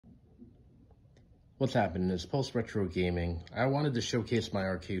What's happening is post-retro gaming. I wanted to showcase my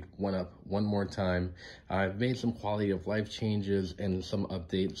Arcade1up one more time. I've made some quality of life changes and some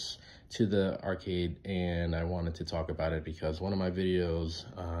updates to the arcade, and I wanted to talk about it because one of my videos,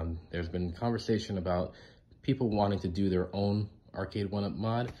 there's been conversation about people wanting to do their own Arcade1up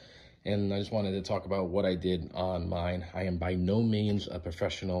mod, and I just wanted to talk about what I did on mine. I am by no means a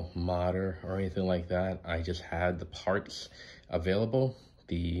professional modder or anything like that. I just had the parts available.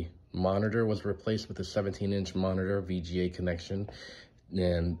 The monitor was replaced with a 17-inch monitor VGA connection,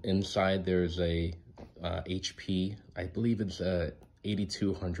 and inside there's a HP, I believe it's a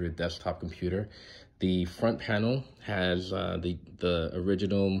 8200 desktop computer. The front panel has the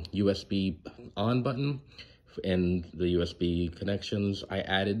original USB on button and the USB connections. I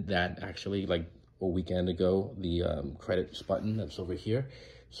added that actually like a weekend ago, the credits button that's over here.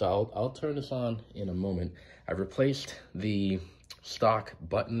 So I'll turn this on in a moment. I replaced the stock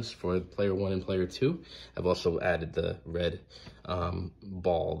buttons for player 1 and player 2. I've also added the red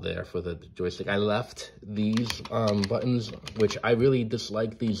ball there for the joystick. I left these buttons, which I really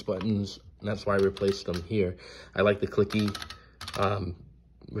dislike these buttons, and that's why I replaced them here. I like the clicky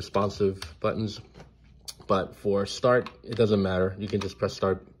responsive buttons, but for start, it doesn't matter. You can just press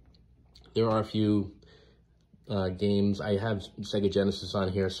start. There are a few games. I have Sega Genesis on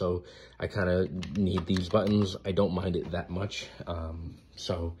here, so I kind of need these buttons. I don't mind it that much.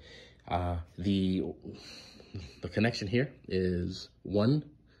 The connection here is one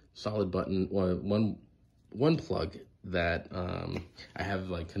solid button, or one plug that I have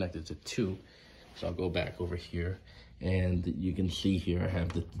like connected to two. So I'll go back over here, and you can see here I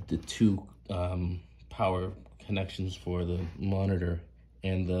have the two power connections for the monitor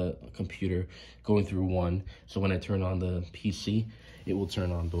and the computer going through one. So when I turn on the PC, it will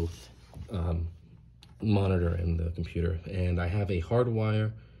turn on both monitor and the computer. And I have a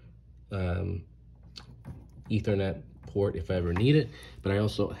hardwire Ethernet port if I ever need it, but I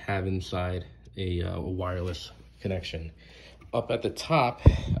also have inside a wireless connection. Up at the top,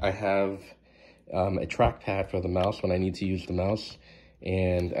 I have a trackpad for the mouse when I need to use the mouse.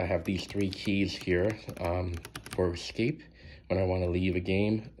 And I have these three keys here for escape when I want to leave a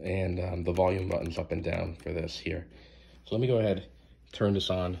game, and the volume buttons up and down for this here. So let me go ahead, turn this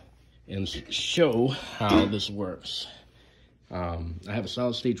on, and show how this works. I have a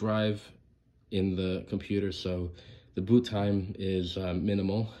solid state drive in the computer, so the boot time is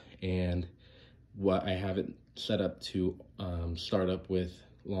minimal, and what I have it set up to start up with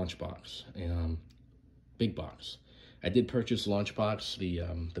LaunchBox and Bigbox. I did purchase LaunchBox,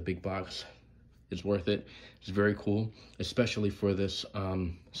 the Bigbox. It's worth it. It's very cool, especially for this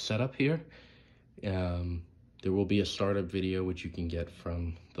setup here. There will be a startup video which you can get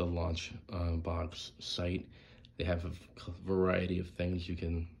from the LaunchBox site. They have a variety of things you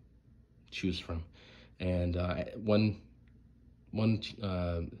can choose from, and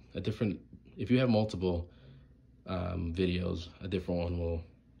if you have multiple videos, a different one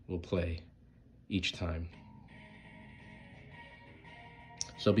will play each time.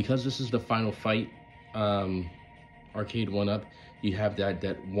 So because this is the final fight, Arcade1up, you have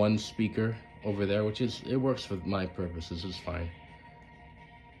that one speaker over there, which it works for my purposes, it's fine.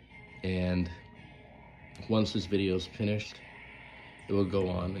 And once this video is finished, it will go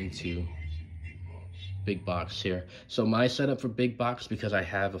on into Bigbox here. So my setup for Bigbox, because I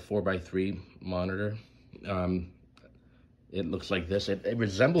have a 4x3 monitor, it looks like this. It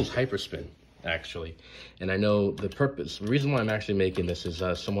resembles Hyperspin, actually, and I know the purpose. The reason why I'm actually making this is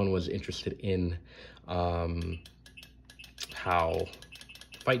someone was interested in how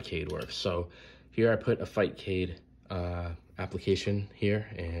FightCade works. So here I put a FightCade application here,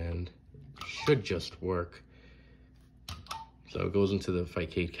 and should just work. So it goes into the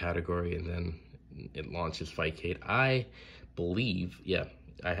FightCade category, and then it launches FightCade. I believe, yeah,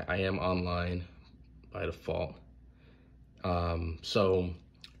 I am online by default. So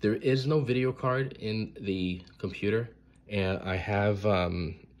there is no video card in the computer, and I have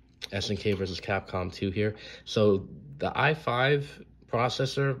SNK versus Capcom 2 here. So the i5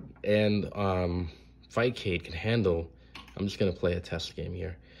 processor and FightCade can handle. I'm just gonna play a test game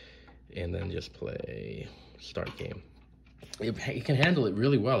here, and then just play start game. It can handle it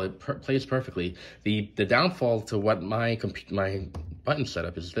really well. It plays perfectly. The downfall to what my button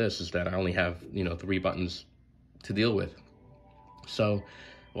setup is that I only have 3 buttons to deal with. So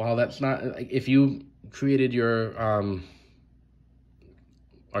while that's not, if you created your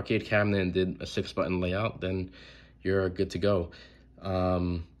arcade cabinet and did a 6-button layout, then you're good to go.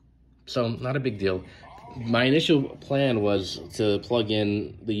 So not a big deal. My initial plan was to plug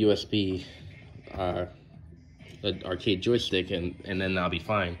in the USB the arcade joystick, and then I'll be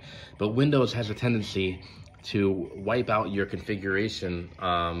fine. But Windows has a tendency to wipe out your configuration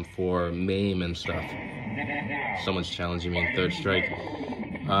for MAME and stuff. Someone's challenging me in Third Strike,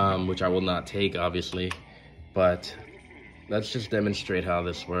 which I will not take, obviously. But let's just demonstrate how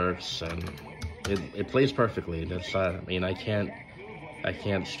this works, and it plays perfectly. That's I mean, I can't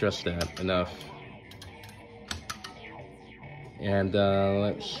stress that enough. And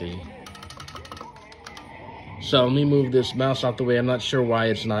let's see. So let me move this mouse out the way. I'm not sure why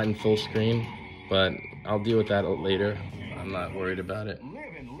it's not in full screen, but I'll deal with that later. I'm not worried about it.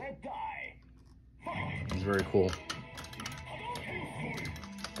 It's very cool.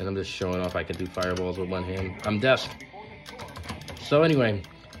 And I'm just showing off I can do fireballs with one hand. I'm deaf. So anyway,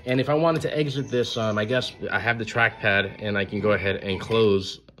 and if I wanted to exit this, I guess I have the trackpad, and I can go ahead and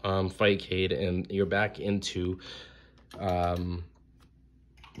close FightCade, and you're back into,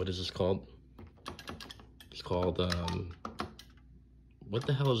 what is this called? It's called, what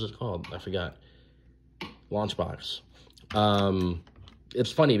the hell is it called? I forgot. LaunchBox.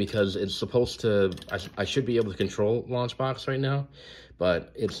 It's funny because it's supposed to, I should be able to control LaunchBox right now,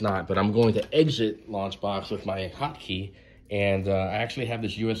 but it's not. But I'm going to exit LaunchBox with my hotkey, and I actually have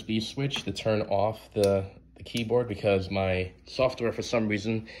this USB switch to turn off the keyboard because my software, for some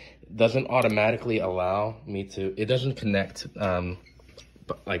reason, doesn't automatically allow me to, it doesn't connect,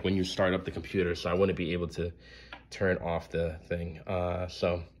 like when you start up the computer, so I wouldn't be able to turn off the thing.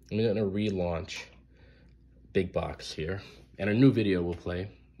 So I'm gonna relaunch Bigbox here, and a new video will play.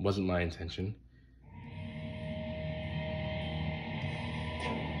 Wasn't my intention.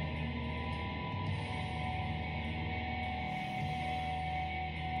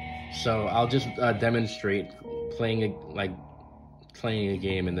 So I'll just demonstrate playing a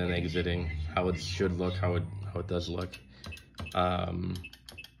game and then exiting, how it should look, how it does look.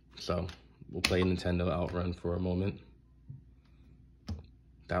 So we'll play Nintendo Outrun for a moment.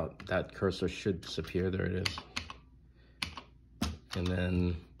 That cursor should disappear. There it is. And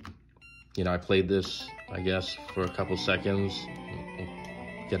then, you know, I played this, I guess, for a couple seconds.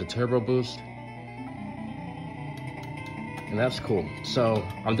 Get a turbo boost. And that's cool. So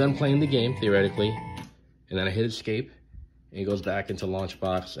I'm done playing the game, theoretically. And then I hit escape. And it goes back into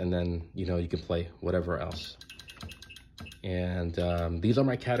LaunchBox. And then, you know, you can play whatever else. And these are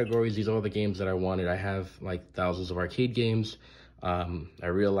my categories. These are all the games that I wanted. I have like thousands of arcade games. I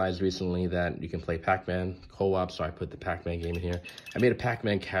realized recently that you can play Pac-Man co-op, so I put the Pac-Man game in here. I made a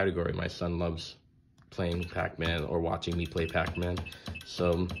Pac-Man category. My son loves playing Pac-Man or watching me play Pac-Man.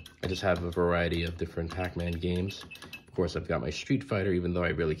 So I just have a variety of different Pac-Man games. Of course, I've got my Street Fighter, even though I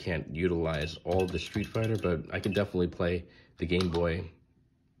really can't utilize all of the Street Fighter, but I can definitely play the Game Boy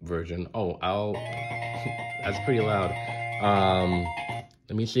version. Oh, that's pretty loud.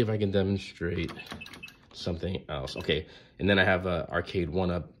 Let me see if I can demonstrate something else. Okay, and then I have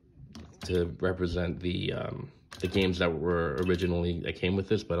Arcade1up to represent the games that were originally that came with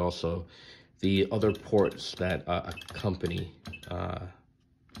this, but also the other ports that accompany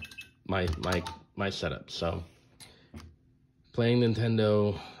my setup. So playing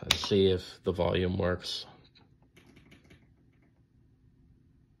Nintendo. Let's see if the volume works.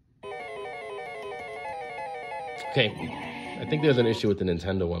 Okay. I think there's an issue with the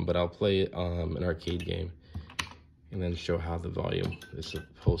Nintendo one, but I'll play an arcade game and then show how the volume is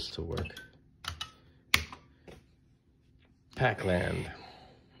supposed to work. Pac-Land.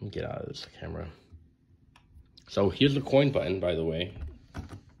 Let me get out of this camera. So here's the coin button, by the way.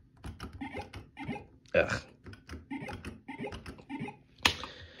 Ugh.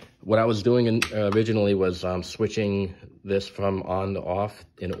 What I was doing originally was switching this from on to off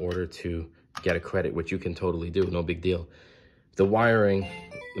in order to get a credit, which you can totally do, no big deal. The wiring,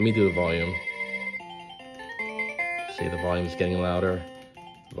 let me do the volume. See, the volume's getting louder,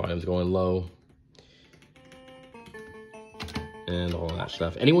 the volume's going low, and all that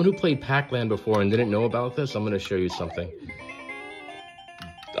stuff. Anyone who played Pac-Land before and didn't know about this, I'm gonna show you something.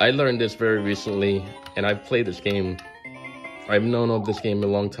 I learned this very recently, and I've played this game. I've known of this game a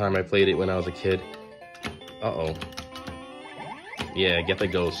long time. I played it when I was a kid. Uh-oh. Yeah, get the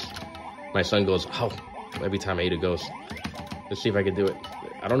ghost. My son goes, oh, every time I eat a ghost. Let's see if I can do it.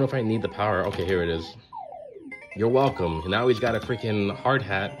 I don't know if I need the power. Okay, here it is. You're welcome. And now he's got a freaking hard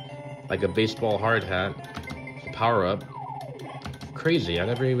hat, like a baseball hard hat. Power up. Crazy, I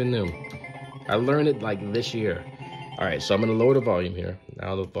never even knew. I learned it like this year. All right, so I'm gonna lower the volume here.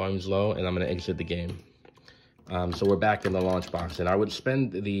 Now the volume's low, and I'm gonna exit the game. So we're back in the LaunchBox, and I would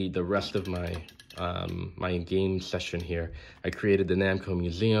spend the rest of my my game session here. I created the Namco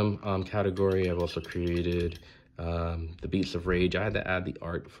Museum category. I've also created the Beats of Rage. I had to add the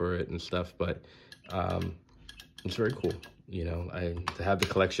art for it and stuff, but it's very cool. You know, to have the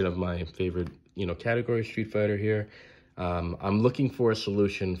collection of my favorite, you know, category Street Fighter here. I'm looking for a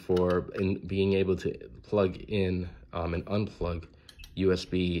solution for being able to plug in and unplug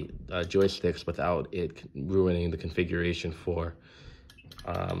USB joysticks without it ruining the configuration for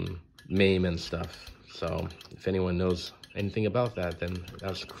MAME and stuff. So if anyone knows anything about that, then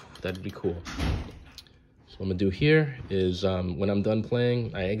that'd be cool. So what I'm gonna do here is when I'm done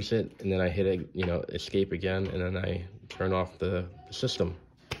playing, I exit and then I hit you know, escape again, and then I turn off the system.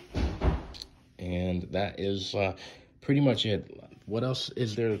 And that is pretty much it. What else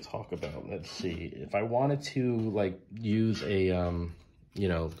is there to talk about? Let's see. If I wanted to like use a you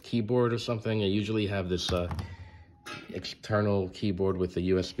know, keyboard or something, I usually have this external keyboard with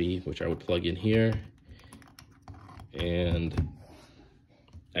the USB, which I would plug in here, and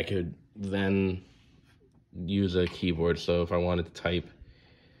I could then use a keyboard. So if I wanted to type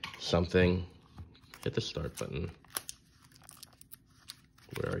something, hit the start button.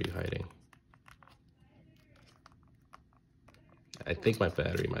 Where are you hiding? I think my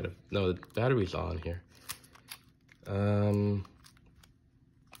battery might have, no, the battery's on here.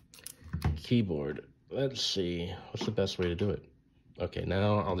 Keyboard, let's see, what's the best way to do it? Okay,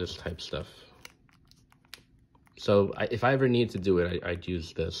 now I'll just type stuff. So if I ever need to do it, I'd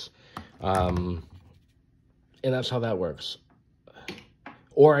use this. And that's how that works.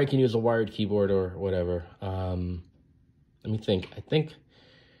 Or I can use a wired keyboard or whatever. Let me think. I think,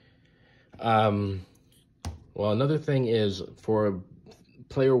 well, another thing is for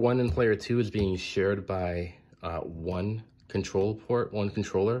player 1 and player 2 is being shared by one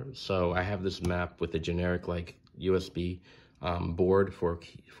controller. So I have this map with a generic like USB board for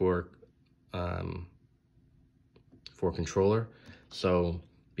controller. So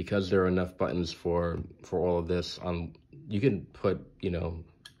because there are enough buttons for all of this, you can put, you know,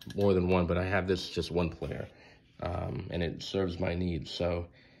 more than one, but I have this just one player, and it serves my needs. So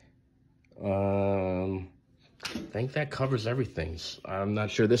I think that covers everything. I'm not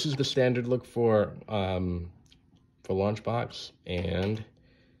sure. This is the standard look for LaunchBox, and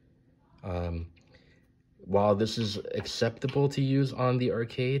while this is acceptable to use on the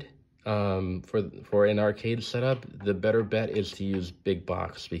arcade, for an arcade setup, the better bet is to use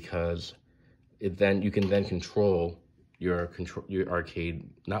Bigbox, because you can then control your arcade,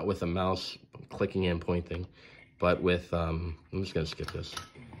 not with a mouse clicking and pointing, but with I'm just gonna skip this.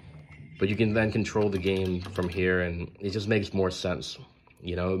 But you can then control the game from here, and it just makes more sense.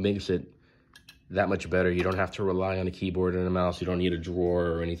 You know, it makes it that much better. You don't have to rely on a keyboard and a mouse. You don't need a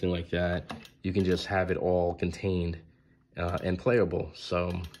drawer or anything like that. You can just have it all contained and playable.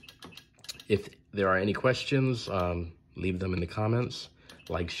 So if there are any questions, leave them in the comments.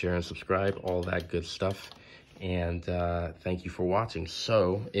 Like, share, and subscribe, all that good stuff. And thank you for watching.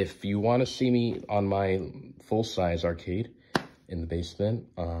 So if you want to see me on my full-size arcade in the basement,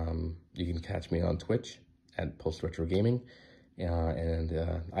 you can catch me on Twitch at Post Retro Gaming.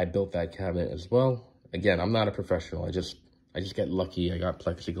 I built that cabinet as well. Again, I'm not a professional. I just get lucky. I got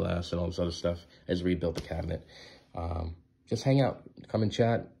plexiglass and all this other stuff. I just rebuilt the cabinet. Just hang out, come and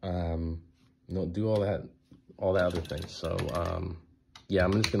chat. You know, do all that other things. So yeah,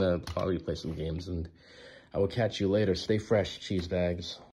 I'm just gonna probably play some games, and I will catch you later. Stay fresh, cheese bags.